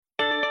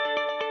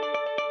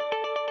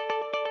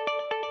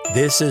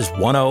This is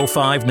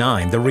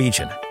 1059 The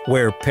Region,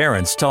 where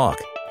parents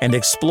talk and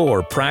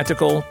explore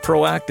practical,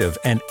 proactive,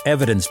 and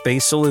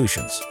evidence-based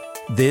solutions.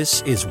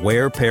 This is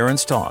Where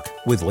Parents Talk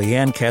with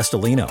Lianne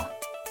Castelino.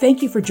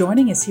 Thank you for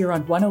joining us here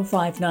on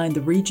 1059 The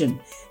Region.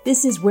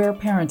 This is Where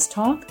Parents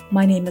Talk.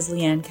 My name is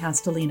Lianne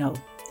Castelino.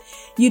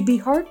 You'd be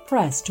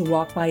hard-pressed to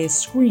walk by a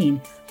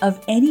screen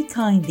of any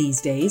kind these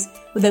days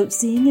without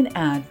seeing an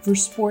ad for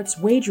sports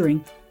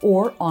wagering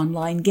or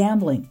online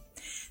gambling.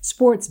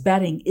 Sports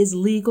betting is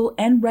legal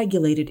and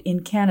regulated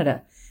in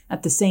Canada.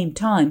 At the same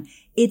time,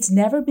 it's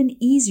never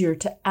been easier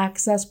to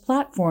access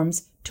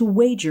platforms to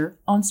wager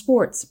on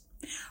sports.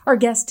 Our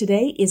guest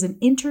today is an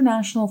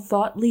international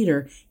thought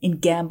leader in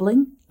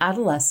gambling,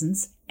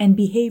 adolescence, and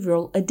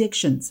behavioral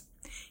addictions.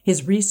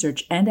 His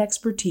research and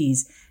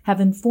expertise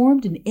have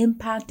informed and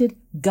impacted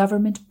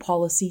government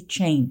policy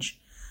change.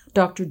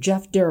 Dr.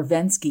 Jeff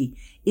Derevensky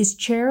is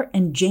Chair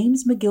and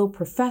James McGill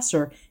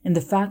Professor in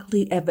the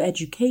Faculty of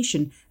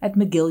Education at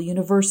McGill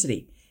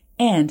University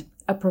and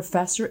a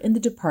professor in the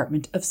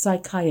Department of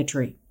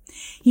Psychiatry.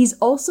 He's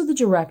also the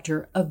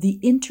director of the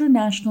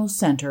International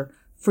Center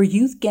for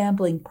Youth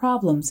Gambling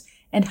Problems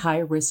and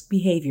High-Risk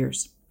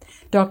Behaviours.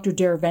 Dr.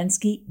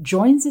 Derevensky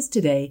joins us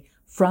today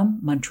from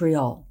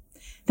Montreal.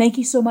 Thank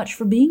you so much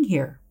for being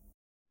here.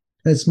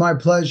 It's my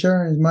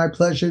pleasure. It's my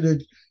pleasure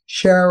to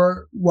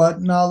share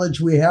what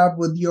knowledge we have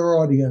with your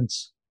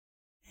audience.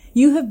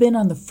 You have been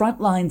on the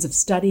front lines of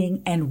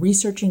studying and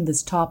researching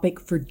this topic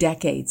for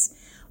decades.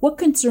 What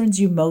concerns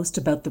you most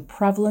about the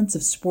prevalence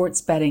of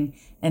sports betting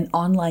and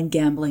online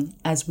gambling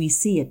as we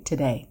see it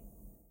today?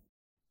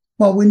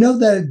 Well, we know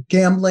that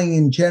gambling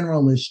in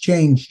general has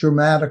changed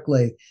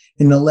dramatically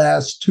in the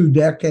last 2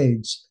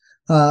 decades.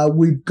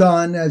 We've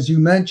gone, as you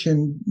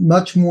mentioned,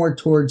 much more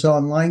towards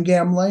online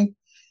gambling.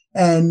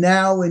 And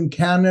now in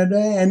Canada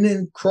and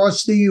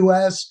across the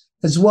U.S.,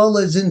 as well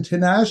as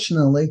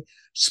internationally,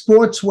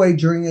 sports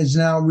wagering is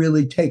now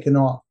really taken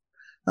off.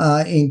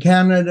 In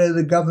Canada,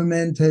 the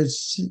government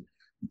has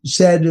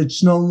said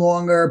it's no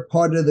longer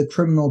part of the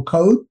criminal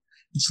code.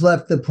 It's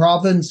left the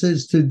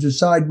provinces to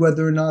decide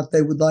whether or not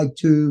they would like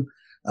to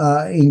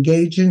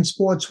engage in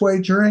sports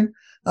wagering.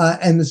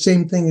 And the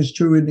same thing is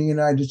true in the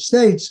United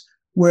States,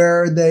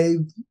 where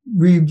they've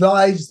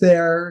revised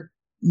their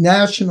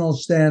national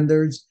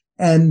standards,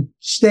 and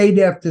state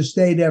after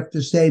state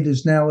after state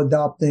is now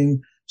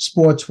adopting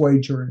sports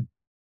wagering.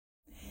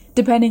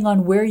 Depending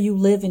on where you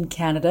live in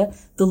Canada,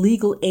 the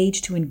legal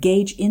age to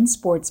engage in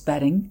sports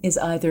betting is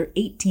either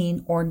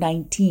 18 or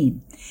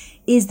 19.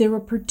 Is there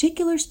a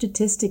particular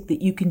statistic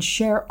that you can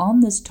share on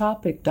this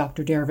topic,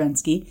 Dr.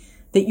 Derevensky,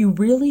 that you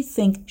really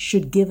think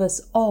should give us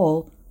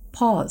all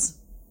pause?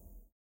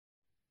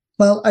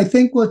 Well, I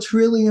think what's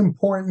really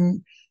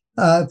important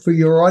for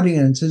your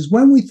audience is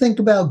when we think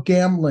about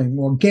gambling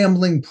or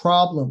gambling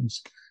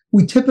problems,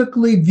 we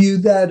typically view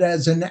that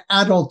as an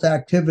adult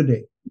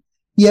activity.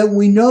 Yet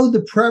we know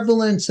the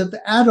prevalence of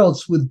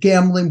adults with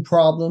gambling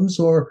problems,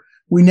 or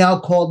we now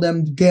call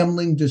them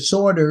gambling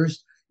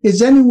disorders,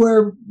 is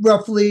anywhere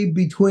roughly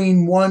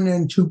between 1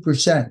 and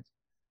 2%.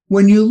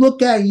 When you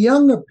look at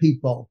younger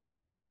people,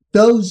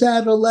 those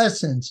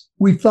adolescents,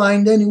 we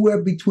find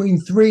anywhere between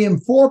 3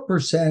 and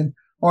 4%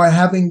 are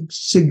having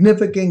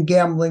significant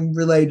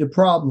gambling-related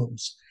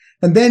problems.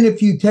 And then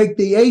if you take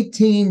the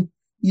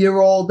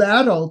 18-year-old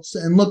adults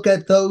and look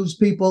at those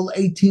people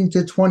 18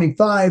 to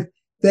 25,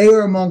 they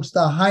are amongst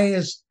the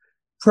highest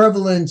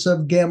prevalence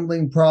of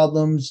gambling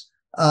problems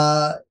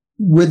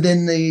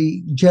within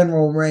the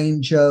general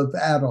range of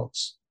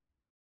adults.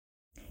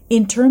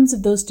 In terms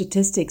of those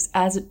statistics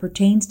as it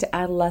pertains to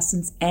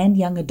adolescents and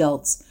young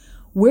adults,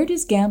 where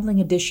does gambling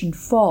addiction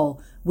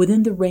fall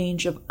within the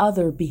range of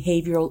other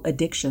behavioral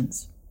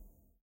addictions?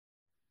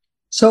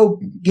 So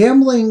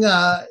gambling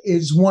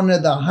is one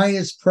of the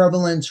highest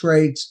prevalence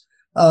rates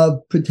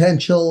of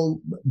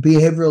potential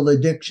behavioral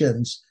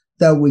addictions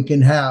that we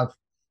can have.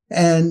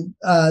 And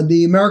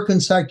the American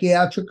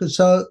Psychiatric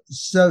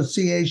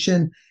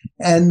Association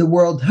and the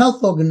World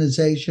Health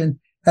Organization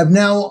have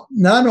now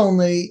not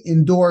only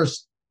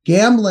endorsed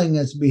gambling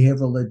as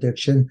behavioral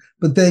addiction,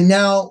 but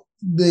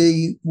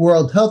the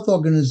World Health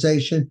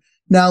Organization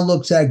now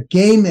looks at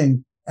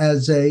gaming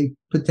as a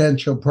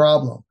potential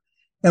problem.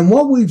 And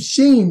what we've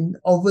seen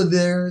over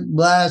the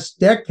last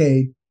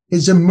decade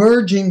is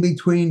emerging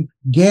between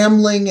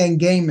gambling and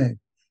gaming.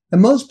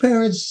 And most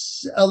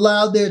parents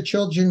allow their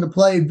children to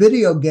play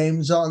video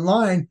games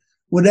online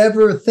without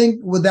ever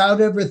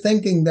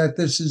thinking that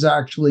this is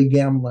actually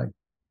gambling.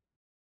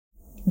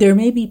 There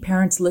may be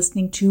parents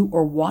listening to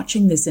or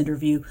watching this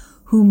interview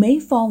who may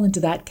fall into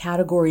that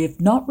category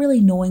of not really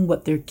knowing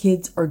what their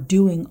kids are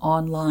doing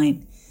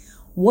online.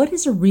 What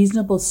is a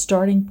reasonable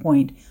starting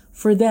point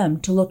for them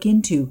to look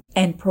into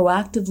and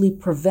proactively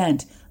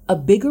prevent a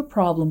bigger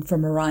problem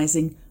from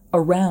arising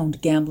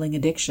around gambling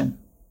addiction?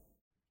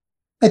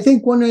 I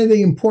think one of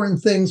the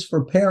important things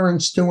for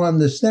parents to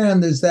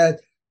understand is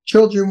that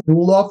children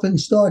will often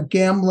start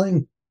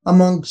gambling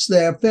amongst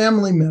their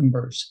family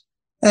members.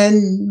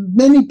 And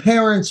many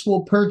parents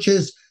will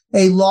purchase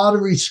a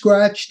lottery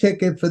scratch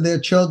ticket for their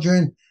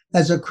children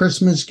as a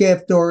Christmas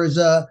gift or as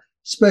a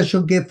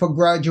special gift for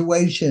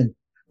graduation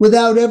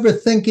without ever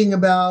thinking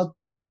about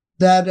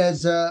that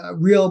as a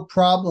real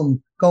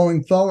problem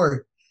going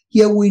forward.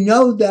 Yet we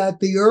know that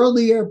the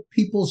earlier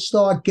people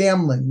start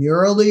gambling, the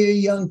earlier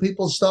young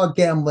people start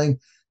gambling,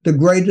 the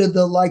greater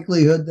the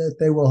likelihood that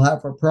they will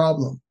have a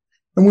problem.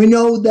 And we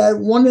know that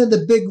one of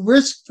the big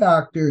risk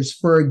factors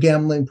for a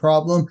gambling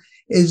problem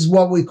is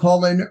what we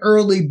call an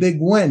early big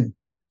win.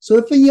 So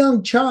if a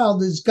young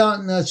child has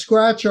gotten a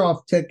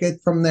scratch-off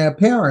ticket from their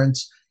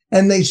parents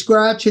and they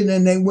scratch it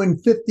and they win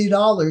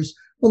 $50,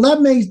 well,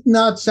 that may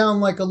not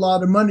sound like a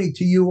lot of money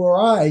to you or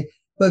I,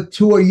 but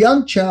to a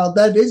young child,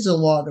 that is a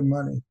lot of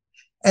money.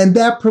 And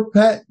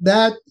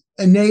that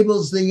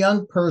enables the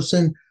young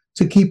person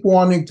to keep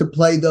wanting to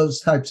play those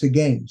types of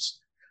games.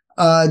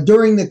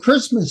 During the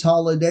Christmas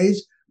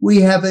holidays, we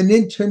have an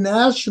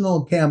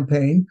international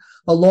campaign,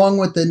 along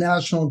with the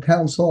National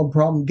Council on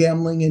Problem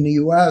Gambling in the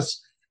U.S.,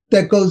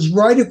 that goes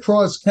right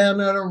across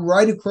Canada,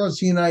 right across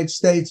the United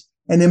States,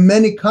 and in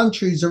many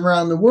countries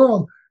around the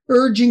world,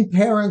 urging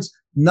parents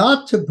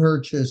not to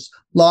purchase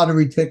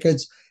lottery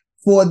tickets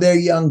for their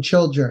young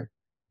children.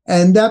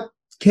 And that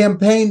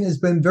campaign has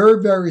been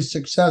very, very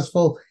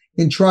successful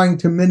in trying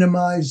to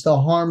minimize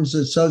the harms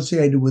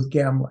associated with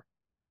gambling.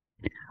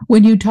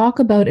 When you talk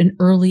about an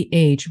early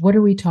age, what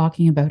are we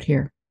talking about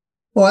here?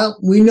 Well,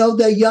 we know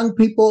that young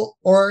people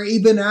or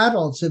even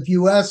adults, if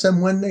you ask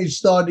them when they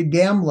started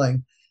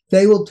gambling,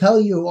 they will tell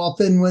you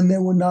often when they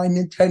were 9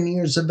 and 10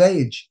 years of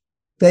age.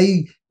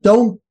 They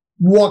don't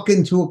walk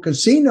into a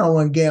casino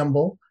and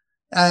gamble.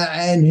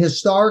 And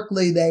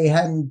historically, they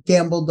hadn't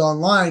gambled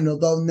online,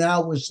 although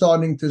now we're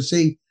starting to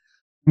see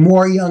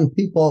more young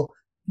people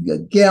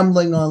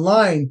gambling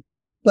online.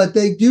 But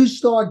they do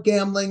start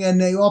gambling, and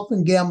they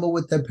often gamble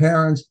with their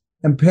parents,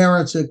 and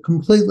parents are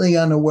completely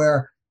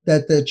unaware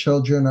that their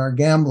children are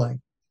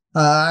gambling.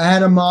 I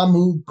had a mom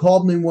who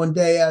called me one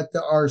day at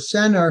our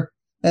center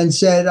and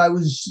said, I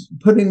was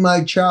putting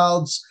my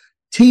child's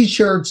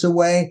T-shirts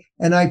away,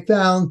 and I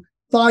found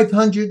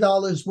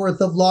 $500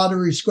 worth of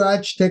lottery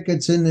scratch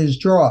tickets in his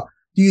drawer.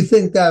 Do you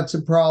think that's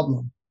a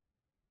problem?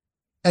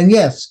 And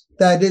yes,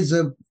 that is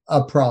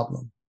a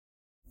problem.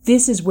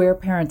 This is Where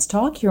Parents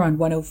Talk here on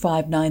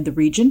 105.9 The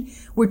Region.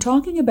 We're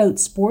talking about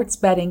sports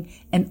betting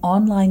and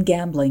online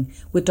gambling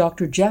with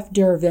Dr. Jeff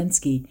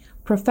Derevensky,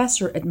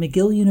 professor at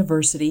McGill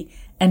University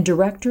and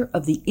director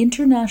of the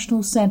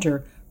International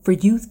Center for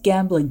Youth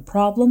Gambling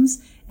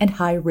Problems and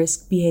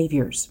High-Risk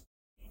Behaviors.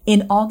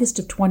 In August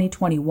of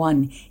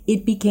 2021,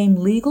 it became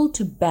legal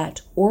to bet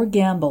or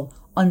gamble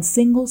on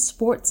single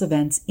sports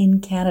events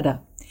in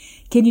Canada.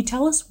 Can you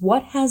tell us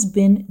what has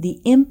been the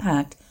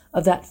impact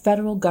of that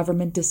federal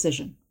government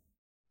decision?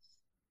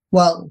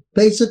 Well,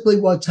 basically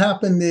what's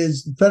happened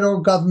is the federal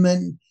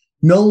government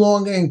no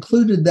longer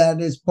included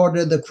that as part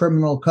of the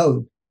criminal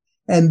code.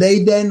 And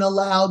they then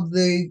allowed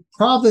the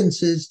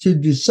provinces to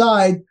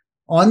decide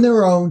on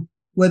their own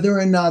whether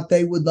or not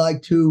they would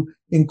like to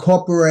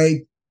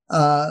incorporate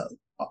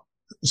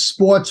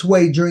sports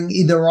wagering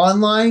either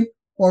online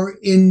or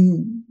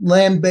in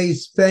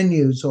land-based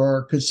venues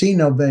or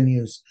casino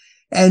venues.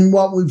 And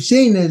what we've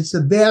seen is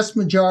the vast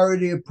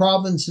majority of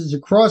provinces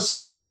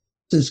across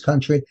this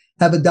country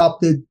have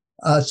adopted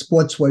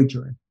sports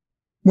wagering.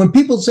 When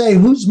people say,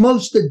 who's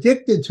most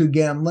addicted to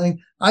gambling?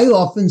 I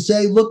often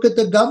say, look at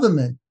the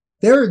government.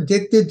 They're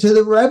addicted to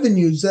the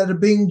revenues that are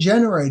being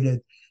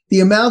generated.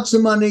 The amounts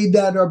of money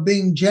that are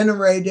being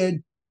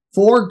generated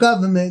for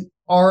government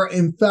are,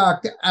 in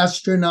fact,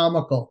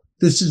 astronomical.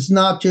 This is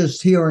not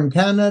just here in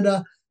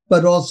Canada,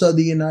 but also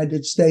the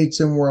United States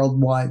and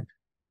worldwide.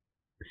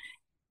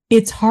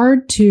 It's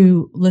hard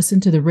to listen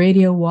to the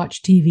radio,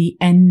 watch TV,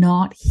 and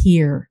not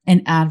hear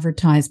an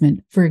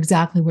advertisement for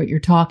exactly what you're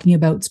talking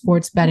about,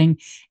 sports betting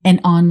and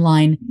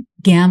online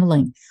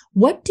gambling.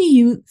 What do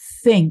you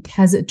think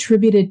has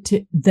attributed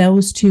to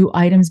those two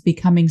items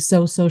becoming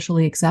so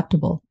socially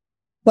acceptable?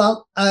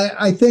 Well,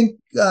 I think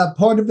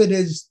part of it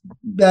is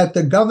that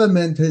the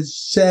government has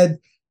said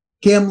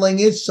gambling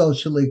is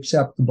socially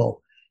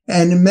acceptable.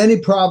 And in many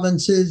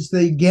provinces,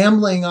 the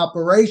gambling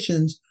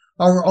operations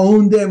are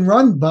owned and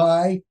run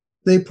by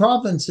the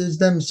provinces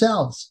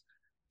themselves.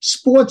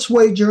 Sports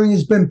wagering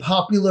has been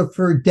popular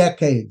for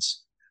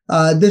decades.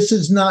 This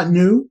is not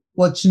new.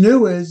 What's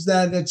new is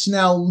that it's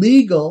now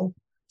legal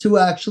to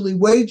actually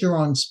wager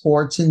on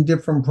sports in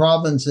different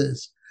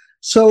provinces.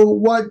 So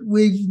what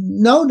we've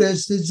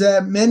noticed is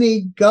that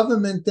many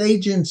government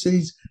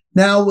agencies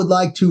now would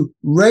like to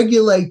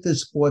regulate the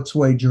sports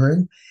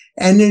wagering.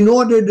 And in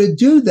order to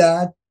do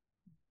that,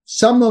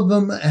 some of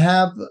them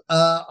have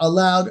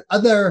allowed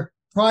other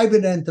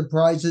private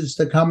enterprises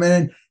to come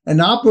in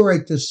and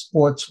operate the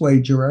sports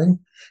wagering.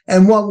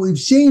 And what we've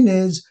seen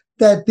is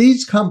that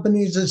these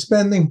companies are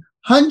spending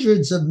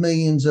hundreds of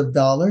millions of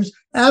dollars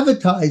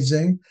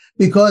advertising,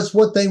 because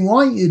what they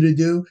want you to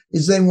do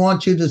is they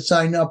want you to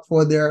sign up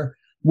for their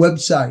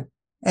website.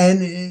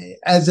 And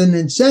as an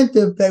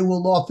incentive, they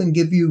will often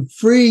give you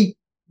free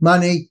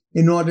money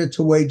in order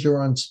to wager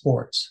on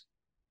sports.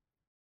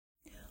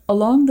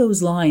 Along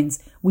those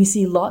lines, we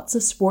see lots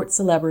of sports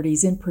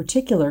celebrities in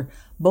particular,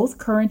 both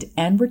current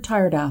and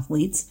retired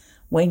athletes,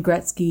 Wayne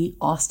Gretzky,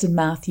 Austin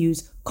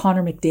Matthews,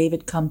 Connor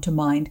McDavid come to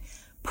mind,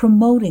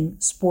 promoting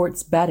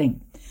sports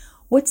betting.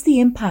 What's the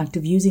impact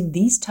of using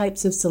these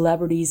types of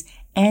celebrities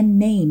and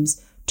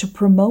names to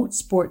promote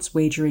sports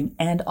wagering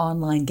and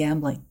online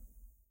gambling?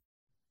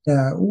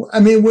 Yeah, I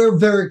mean, we're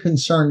very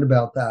concerned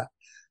about that.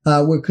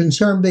 We're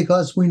concerned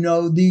because we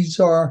know these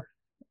are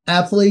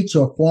athletes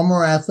or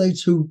former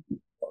athletes who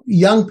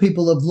young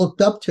people have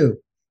looked up to,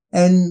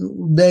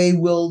 and they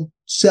will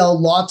sell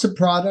lots of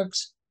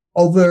products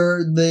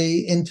over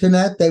the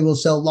internet. They will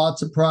sell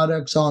lots of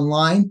products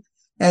online.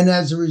 And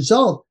as a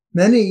result,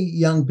 many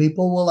young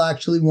people will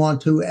actually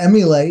want to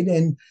emulate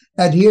and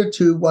adhere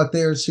to what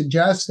they're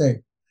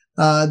suggesting.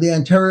 The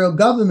Ontario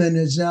government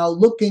is now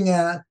looking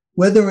at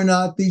whether or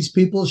not these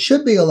people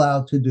should be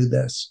allowed to do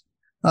this.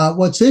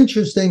 What's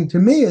interesting to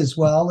me as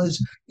well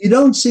is you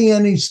don't see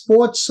any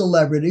sports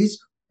celebrities,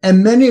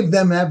 and many of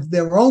them have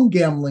their own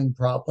gambling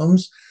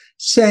problems,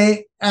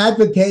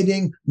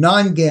 advocating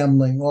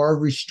non-gambling or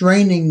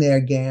restraining their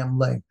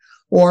gambling,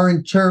 or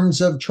in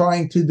terms of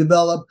trying to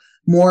develop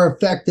more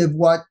effective,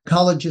 what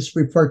colleges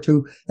refer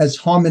to as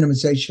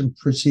harmonization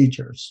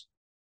procedures.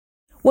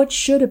 What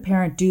should a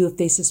parent do if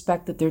they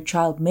suspect that their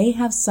child may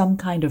have some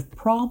kind of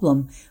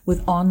problem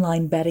with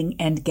online betting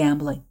and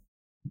gambling?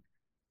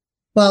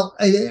 Well,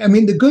 I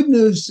mean, the good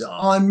news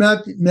on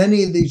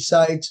many of these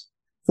sites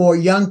for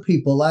young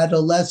people,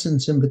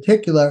 adolescents in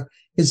particular,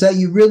 is that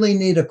you really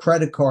need a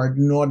credit card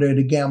in order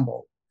to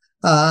gamble.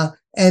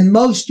 And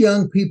most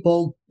young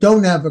people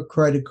don't have a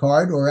credit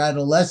card, or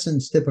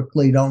adolescents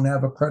typically don't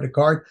have a credit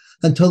card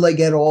until they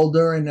get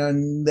older, and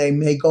then they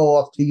may go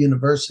off to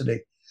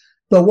university.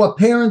 But what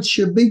parents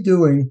should be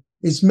doing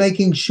is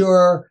making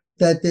sure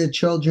that their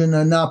children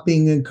are not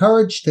being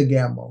encouraged to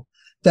gamble,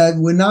 that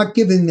we're not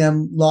giving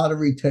them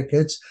lottery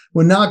tickets.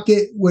 We're not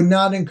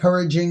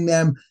encouraging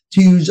them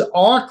to use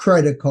our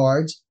credit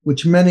cards,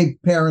 which many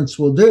parents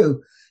will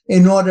do,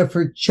 in order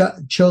for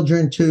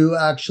children to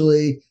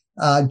actually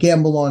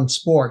gamble on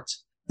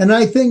sports. And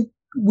I think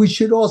we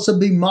should also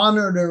be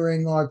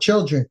monitoring our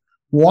children,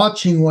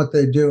 watching what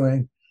they're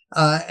doing.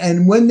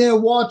 And when they're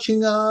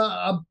watching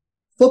a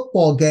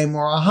football game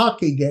or a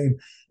hockey game,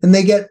 and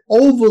they get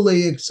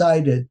overly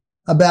excited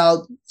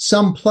about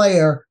some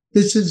player,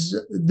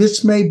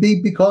 this may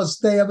be because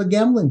they have a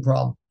gambling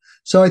problem.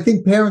 So I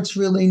think parents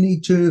really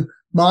need to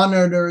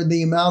monitor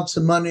the amounts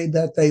of money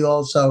that they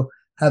also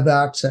have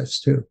access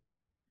to.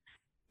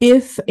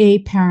 If a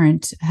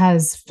parent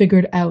has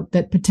figured out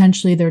that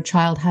potentially their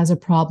child has a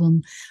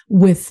problem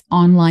with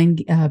online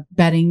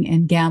betting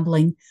and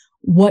gambling,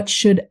 what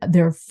should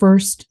their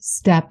first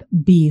step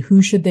be?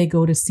 Who should they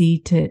go to see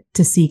to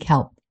seek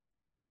help?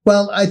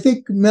 Well, I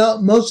think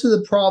most of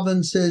the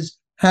provinces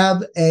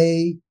have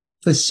a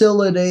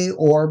facility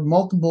or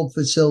multiple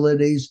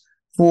facilities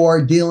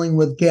for dealing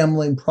with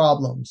gambling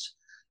problems.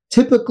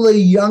 Typically,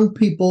 young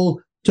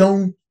people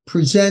don't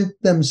present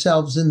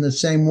themselves in the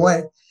same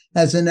way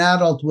as an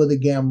adult with a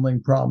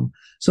gambling problem.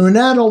 So an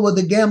adult with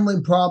a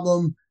gambling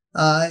problem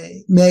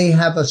may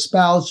have a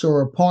spouse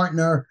or a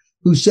partner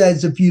who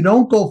says, if you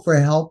don't go for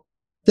help,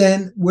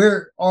 then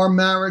our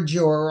marriage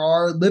or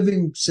our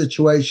living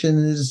situation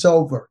is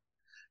over.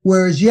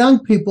 Whereas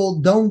young people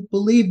don't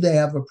believe they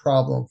have a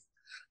problem.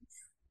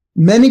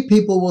 Many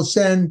people will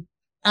send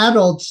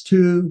adults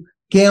to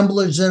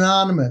Gamblers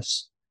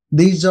Anonymous.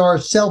 These are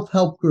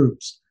self-help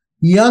groups.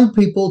 Young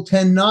people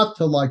tend not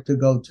to like to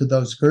go to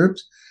those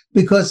groups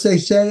because they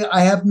say,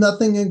 I have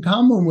nothing in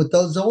common with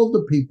those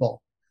older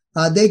people.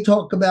 They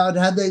talk about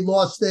how they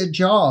lost their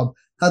job,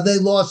 how they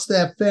lost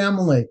their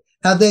family,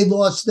 how they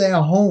lost their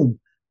home.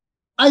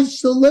 I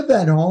still live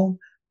at home.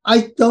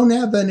 I don't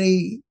have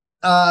any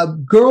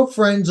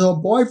girlfriends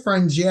or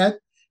boyfriends yet.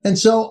 And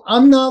so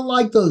I'm not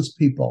like those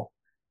people.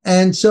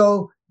 And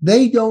so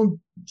they don't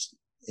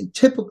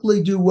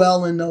typically do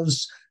well in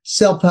those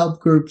self-help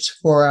groups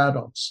for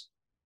adults.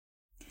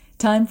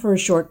 Time for a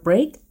short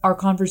break. Our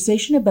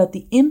conversation about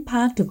the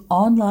impact of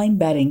online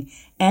betting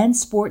and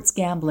sports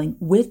gambling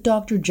with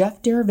Dr.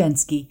 Jeff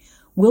Derevensky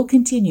will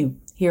continue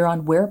here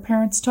on Where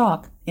Parents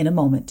Talk in a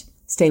moment.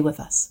 Stay with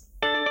us.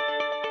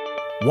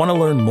 Want to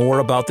learn more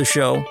about the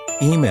show?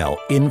 Email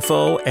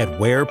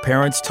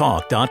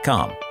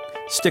info@whereparentstalk.com.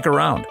 Stick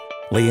around.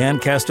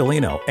 Lianne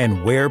Castelino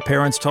and Where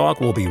Parents Talk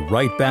will be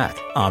right back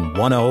on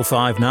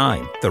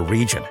 105.9 The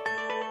Region.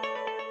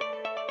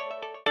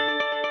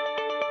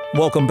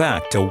 Welcome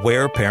back to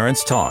Where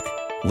Parents Talk.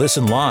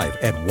 Listen live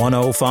at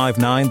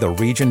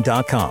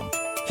 1059theregion.com.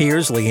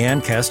 Here's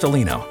Lianne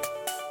Castelino.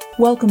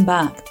 Welcome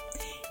back.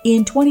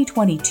 In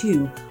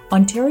 2022,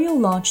 Ontario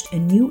launched a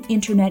new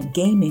internet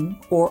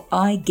gaming or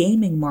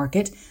iGaming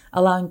market,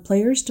 allowing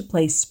players to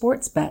place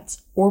sports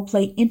bets or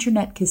play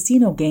internet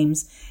casino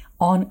games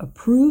on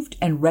approved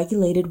and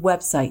regulated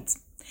websites.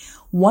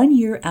 1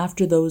 year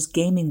after those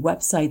gaming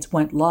websites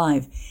went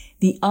live,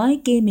 the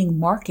iGaming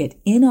market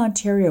in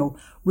Ontario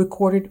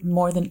recorded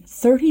more than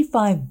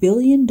 $35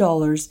 billion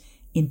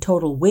in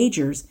total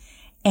wagers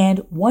and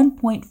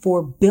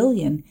 $1.4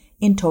 billion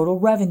in total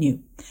revenue,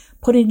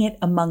 putting it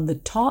among the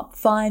top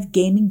 5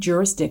 gaming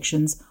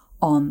jurisdictions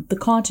on the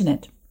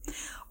continent.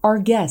 Our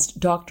guest,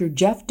 Dr.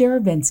 Jeff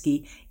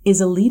Derevensky,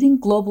 is a leading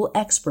global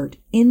expert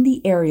in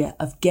the area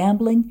of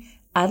gambling,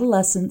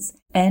 adolescence,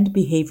 and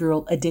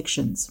behavioral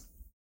addictions.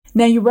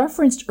 Now, you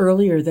referenced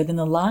earlier that in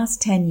the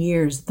last 10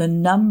 years, the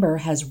number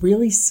has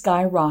really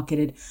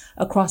skyrocketed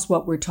across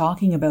what we're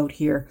talking about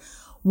here.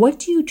 What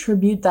do you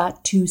attribute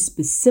that to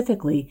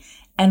specifically,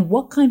 and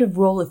what kind of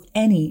role, if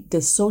any,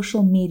 does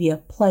social media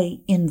play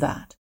in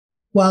that?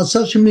 Well,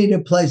 social media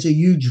plays a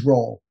huge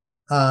role.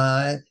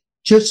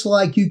 Just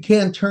like you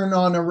can't turn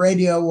on a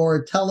radio or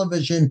a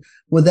television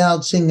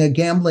without seeing a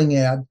gambling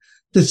ad,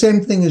 the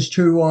same thing is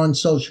true on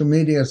social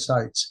media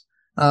sites.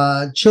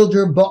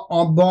 Children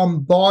are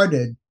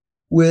bombarded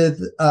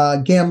with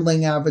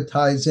gambling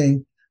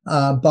advertising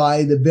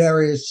by the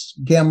various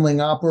gambling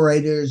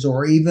operators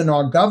or even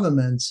our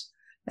governments.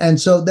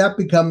 And so that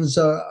becomes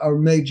a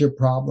major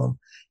problem.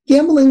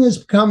 Gambling has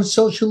become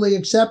socially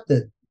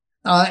accepted.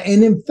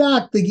 And in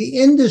fact,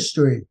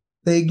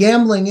 the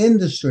gambling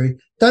industry,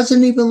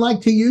 doesn't even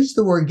like to use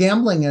the word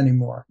gambling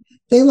anymore.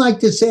 They like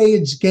to say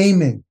it's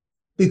gaming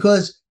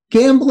because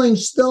gambling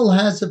still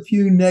has a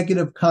few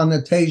negative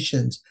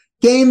connotations.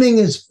 Gaming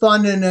is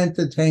fun and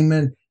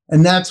entertainment,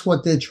 and that's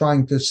what they're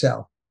trying to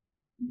sell.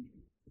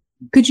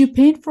 Could you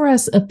paint for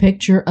us a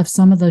picture of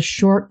some of the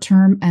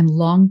short-term and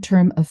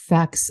long-term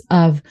effects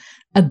of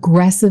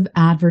aggressive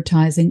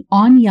advertising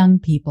on young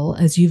people,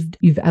 as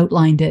you've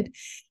outlined it,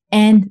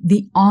 and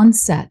the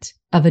onset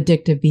of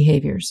addictive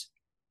behaviors?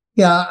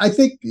 Yeah, I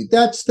think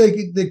that's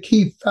the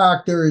key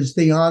factor is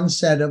the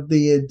onset of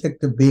the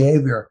addictive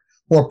behavior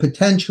or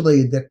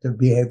potentially addictive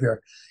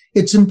behavior.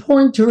 It's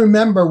important to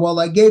remember, while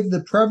I gave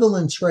the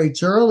prevalence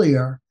rates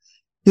earlier,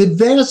 the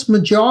vast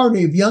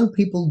majority of young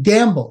people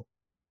gamble.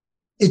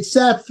 It's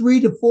that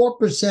 3 to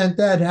 4%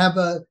 that have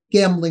a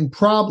gambling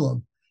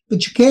problem.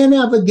 But you can't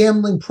have a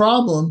gambling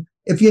problem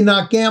if you're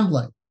not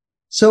gambling.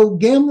 So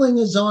gambling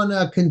is on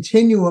a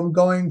continuum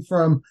going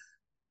from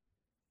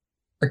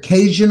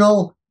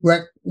occasional,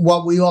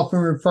 what we often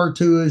refer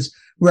to as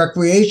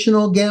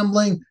recreational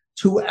gambling,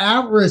 to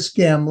at-risk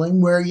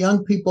gambling, where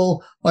young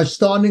people are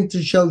starting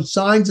to show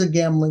signs of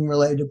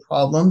gambling-related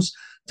problems,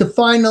 to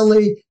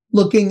finally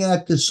looking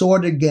at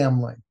disordered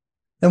gambling.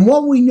 And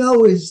what we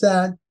know is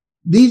that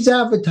these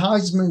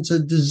advertisements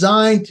are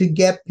designed to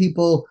get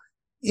people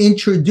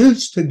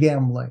introduced to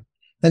gambling.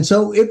 And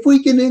so if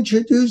we can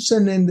introduce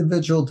an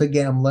individual to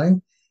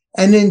gambling,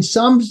 and in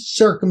some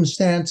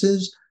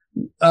circumstances,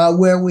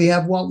 where we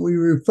have what we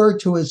refer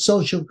to as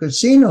social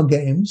casino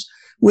games,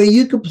 where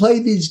you could play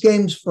these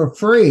games for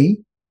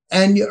free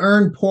and you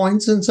earn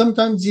points and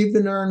sometimes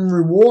even earn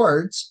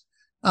rewards.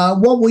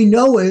 What we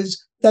know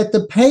is that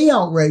the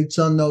payout rates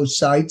on those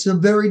sites are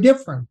very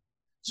different.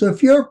 So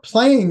if you're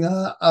playing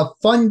a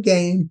fun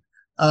game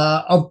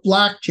of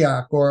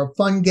blackjack or a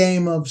fun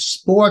game of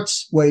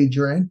sports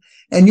wagering,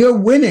 and you're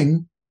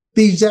winning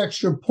these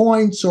extra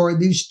points or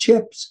these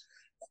chips,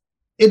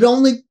 it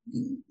only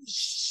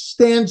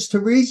stands to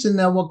reason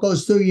that what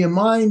goes through your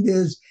mind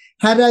is,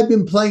 had I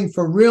been playing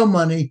for real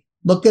money,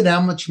 look at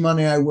how much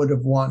money I would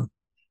have won.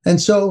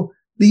 And so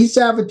these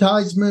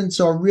advertisements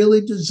are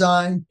really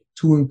designed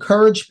to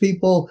encourage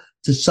people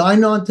to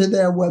sign on to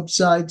their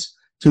websites,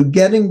 to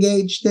get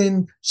engaged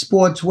in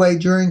sports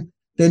wagering.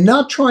 They're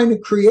not trying to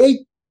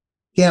create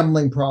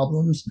gambling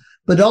problems,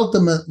 but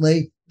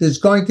ultimately there's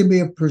going to be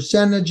a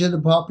percentage of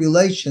the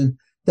population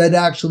that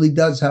actually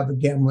does have a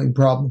gambling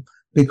problem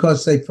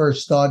because they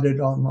first started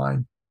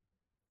online.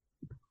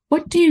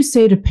 What do you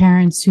say to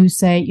parents who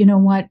say, you know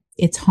what,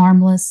 it's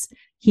harmless,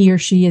 he or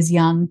she is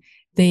young,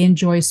 they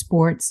enjoy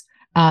sports,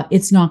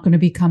 it's not going to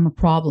become a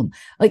problem?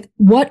 Like,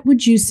 what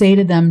would you say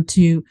to them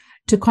to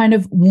kind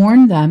of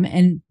warn them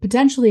and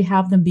potentially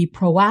have them be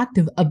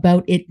proactive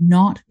about it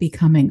not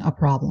becoming a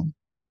problem?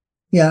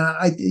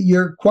 Yeah,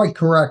 you're quite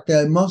correct.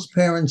 Most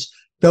parents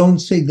don't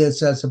see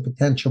this as a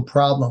potential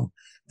problem.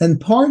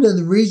 And part of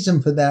the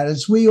reason for that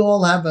is we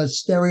all have a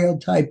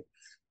stereotype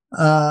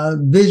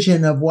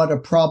vision of what a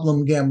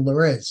problem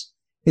gambler is.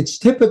 It's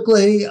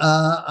typically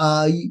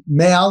a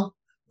male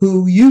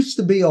who used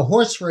to be a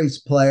horse race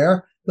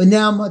player, but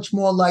now much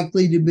more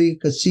likely to be a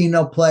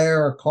casino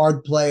player or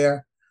card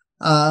player.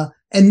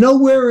 And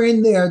nowhere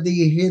in there do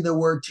you hear the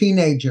word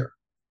teenager.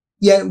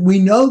 Yet we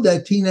know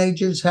that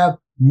teenagers have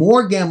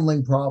more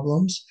gambling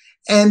problems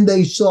and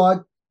they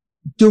start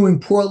doing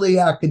poorly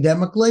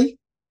academically.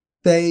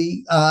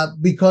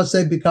 Because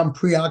they become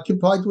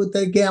preoccupied with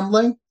their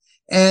gambling,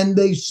 and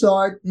they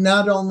start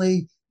not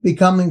only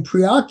becoming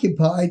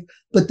preoccupied,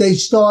 but they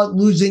start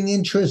losing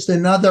interest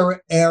in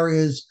other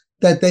areas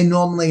that they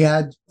normally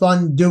had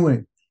fun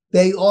doing.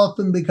 They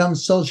often become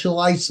social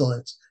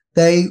isolates.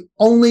 They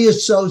only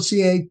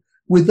associate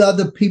with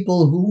other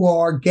people who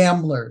are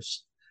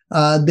gamblers.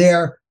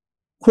 Their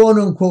quote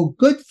unquote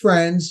good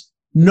friends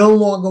no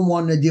longer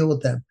want to deal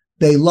with them.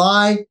 They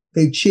lie,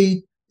 they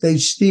cheat, they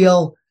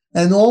steal,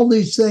 and all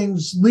these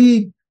things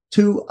lead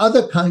to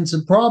other kinds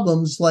of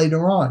problems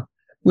later on.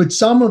 with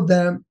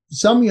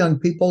some young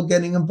people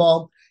getting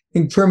involved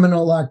in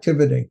criminal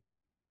activity.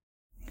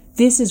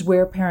 This is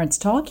Where Parents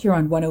Talk here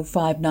on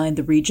 105.9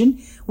 The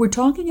Region. We're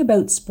talking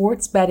about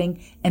sports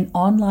betting and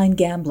online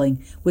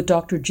gambling with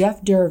Dr.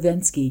 Jeff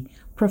Derevensky,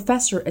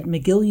 professor at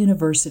McGill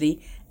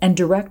University and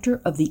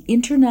director of the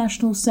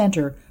International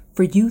Center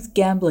for Youth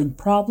Gambling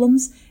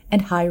Problems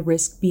and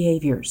High-Risk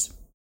Behaviours.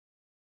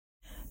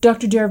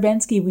 Dr.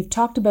 Derevensky, we've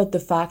talked about the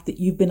fact that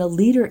you've been a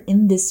leader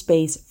in this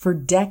space for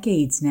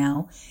decades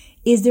now.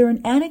 Is there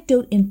an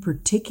anecdote in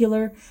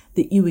particular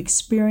that you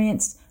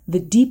experienced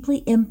that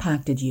deeply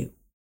impacted you?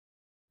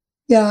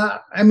 Yeah,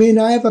 I mean,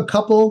 I have a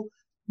couple.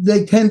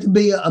 They tend to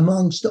be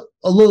amongst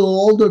a little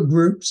older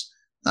groups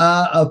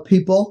of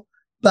people.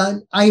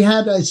 But I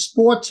had a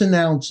sports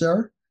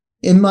announcer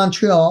in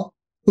Montreal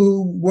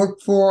who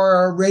worked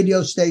for a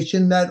radio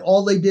station that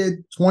all they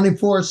did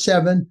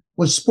 24/7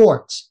 was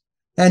sports.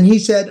 And he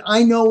said,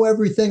 I know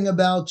everything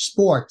about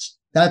sports.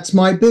 That's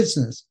my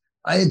business.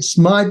 It's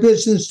my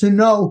business to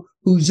know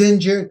who's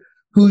injured,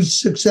 who's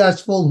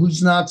successful,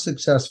 who's not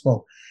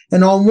successful.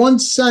 And on one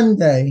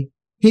Sunday,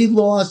 he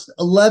lost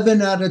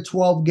 11 out of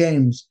 12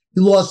 games.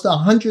 He lost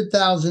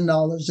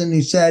 $100,000. And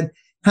he said,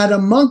 had a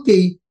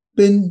monkey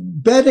been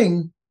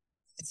betting,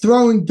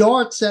 throwing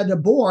darts at a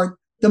board,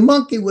 the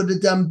monkey would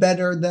have done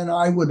better than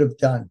I would have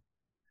done.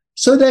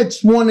 So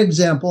that's one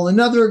example.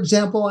 Another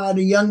example, I had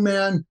a young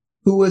man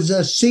who was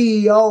a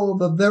CEO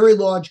of a very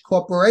large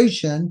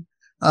corporation,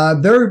 a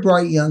very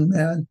bright young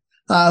man,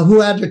 who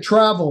had to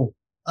travel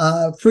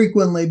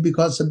frequently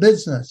because of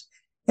business.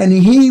 And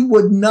he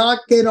would not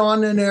get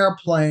on an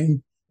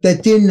airplane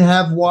that didn't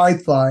have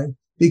Wi-Fi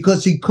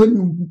because he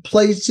couldn't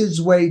place his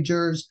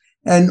wagers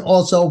and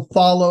also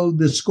follow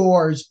the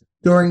scores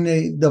during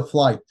the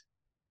flight.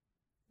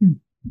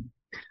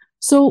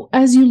 So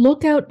as you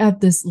look out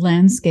at this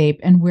landscape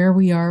and where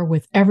we are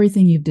with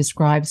everything you've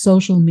described,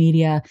 social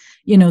media,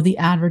 the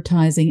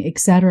advertising, et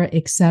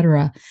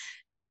cetera,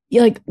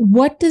 like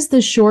what does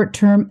the short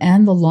term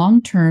and the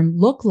long term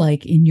look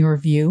like in your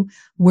view,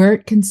 where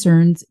it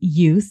concerns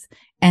youth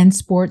and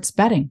sports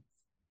betting?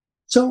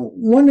 So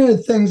one of the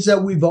things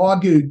that we've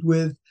argued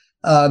with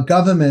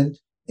government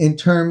in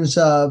terms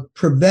of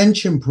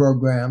prevention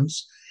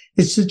programs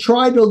is to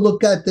try to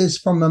look at this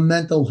from a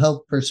mental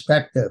health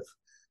perspective.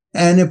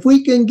 And if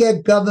we can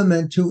get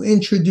government to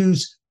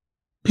introduce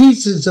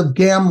pieces of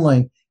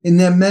gambling in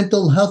their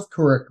mental health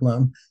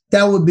curriculum,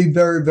 that would be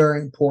very, very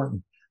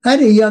important. I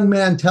had a young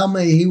man tell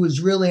me he was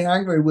really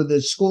angry with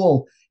his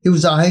school. He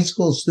was a high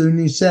school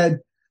student.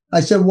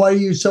 I said, why are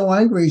you so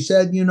angry? He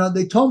said,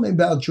 they taught me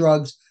about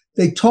drugs.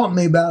 They taught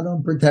me about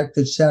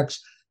unprotected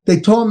sex. They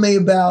taught me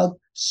about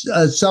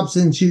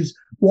substance use.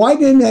 Why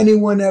didn't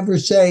anyone ever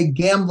say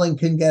gambling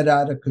can get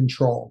out of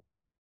control?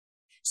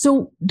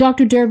 So,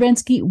 Dr.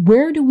 Derevensky,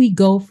 where do we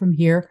go from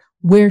here?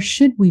 Where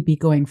should we be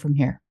going from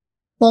here?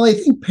 Well, I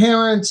think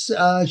parents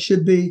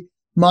should be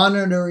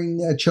monitoring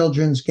their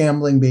children's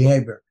gambling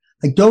behavior.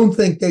 I don't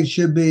think they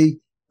should be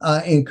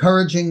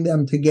encouraging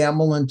them to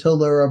gamble until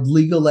they're of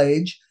legal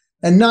age.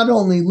 And not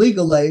only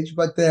legal age,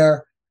 but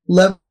their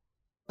level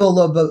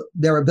of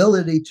their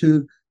ability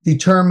to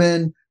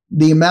determine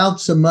the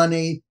amounts of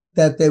money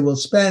that they will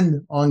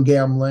spend on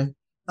gambling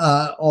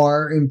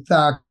are, in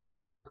fact,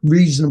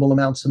 reasonable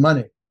amounts of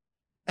money.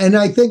 And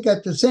I think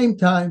at the same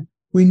time,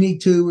 we need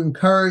to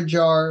encourage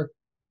our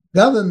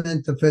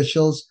government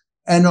officials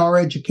and our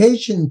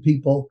education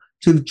people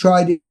to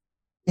try to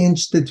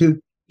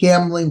institute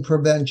gambling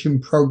prevention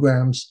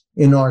programs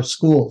in our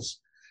schools.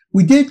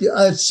 We did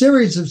a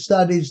series of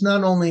studies,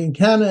 not only in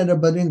Canada,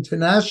 but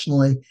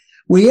internationally.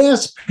 We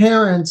asked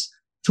parents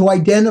to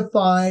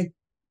identify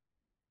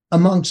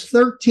amongst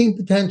 13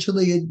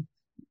 potentially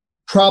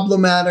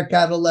problematic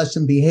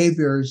adolescent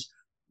behaviors,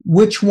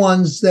 which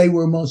ones they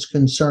were most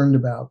concerned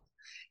about.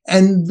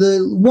 And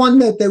the one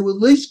that they were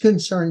least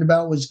concerned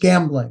about was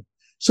gambling.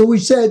 So we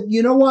said,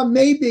 you know what,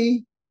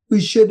 maybe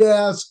we should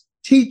ask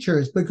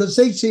teachers because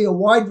they see a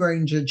wide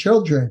range of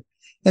children.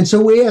 And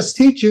so we asked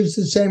teachers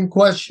the same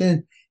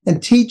question,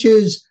 and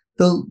teachers,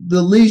 the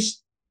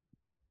least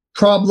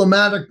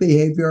problematic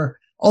behavior,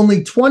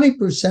 only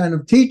 20%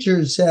 of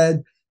teachers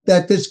said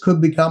that this could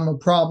become a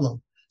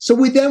problem. So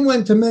we then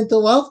went to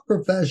mental health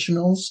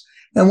professionals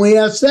and we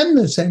asked them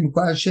the same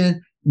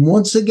question.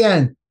 Once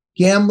again,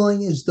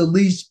 gambling is the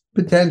least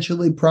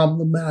potentially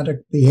problematic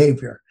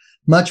behavior.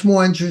 Much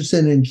more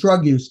interested in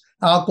drug use,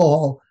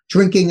 alcohol,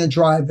 drinking and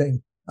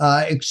driving,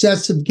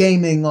 excessive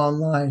gaming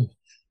online.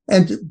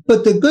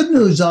 But the good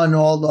news on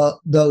all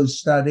those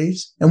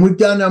studies, and we've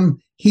done them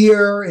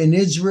here in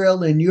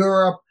Israel, in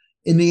Europe,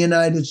 in the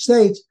United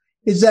States,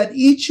 is that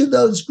each of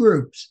those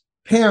groups,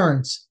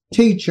 parents,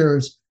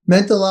 teachers,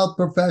 mental health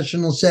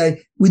professionals,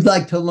 say, we'd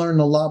like to learn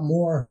a lot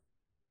more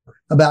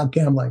about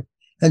gambling.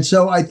 And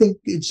so I think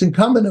it's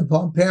incumbent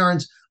upon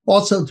parents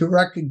also to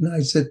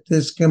recognize that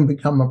this can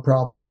become a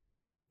problem.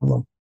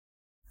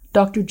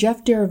 Dr.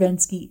 Jeff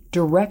Derevensky,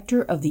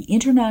 Director of the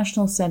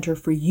International Center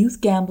for Youth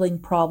Gambling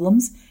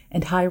Problems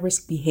and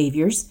High-Risk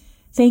Behaviours,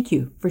 thank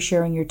you for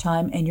sharing your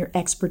time and your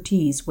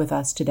expertise with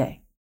us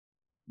today.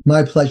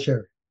 My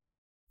pleasure.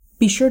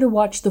 Be sure to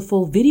watch the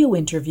full video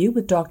interview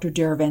with Dr.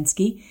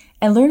 Derevensky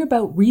and learn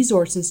about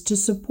resources to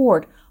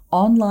support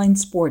online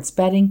sports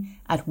betting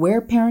at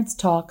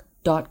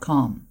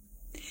whereparentstalk.com.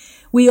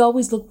 We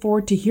always look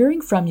forward to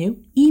hearing from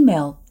you.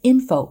 Email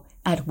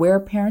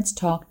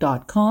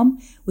info@whereparentstalk.com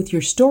with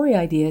your story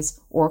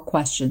ideas or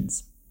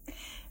questions.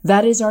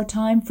 That is our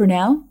time for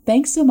now.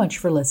 Thanks so much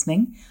for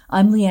listening.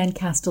 I'm Lianne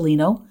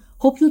Castelino.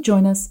 Hope you'll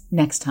join us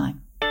next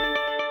time.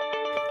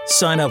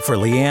 Sign up for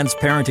Lianne's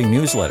parenting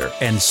newsletter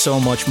and so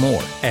much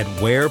more at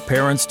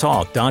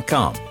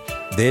whereparentstalk.com.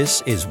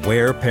 This is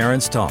Where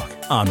Parents Talk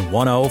on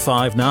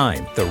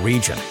 105.9 The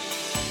Region.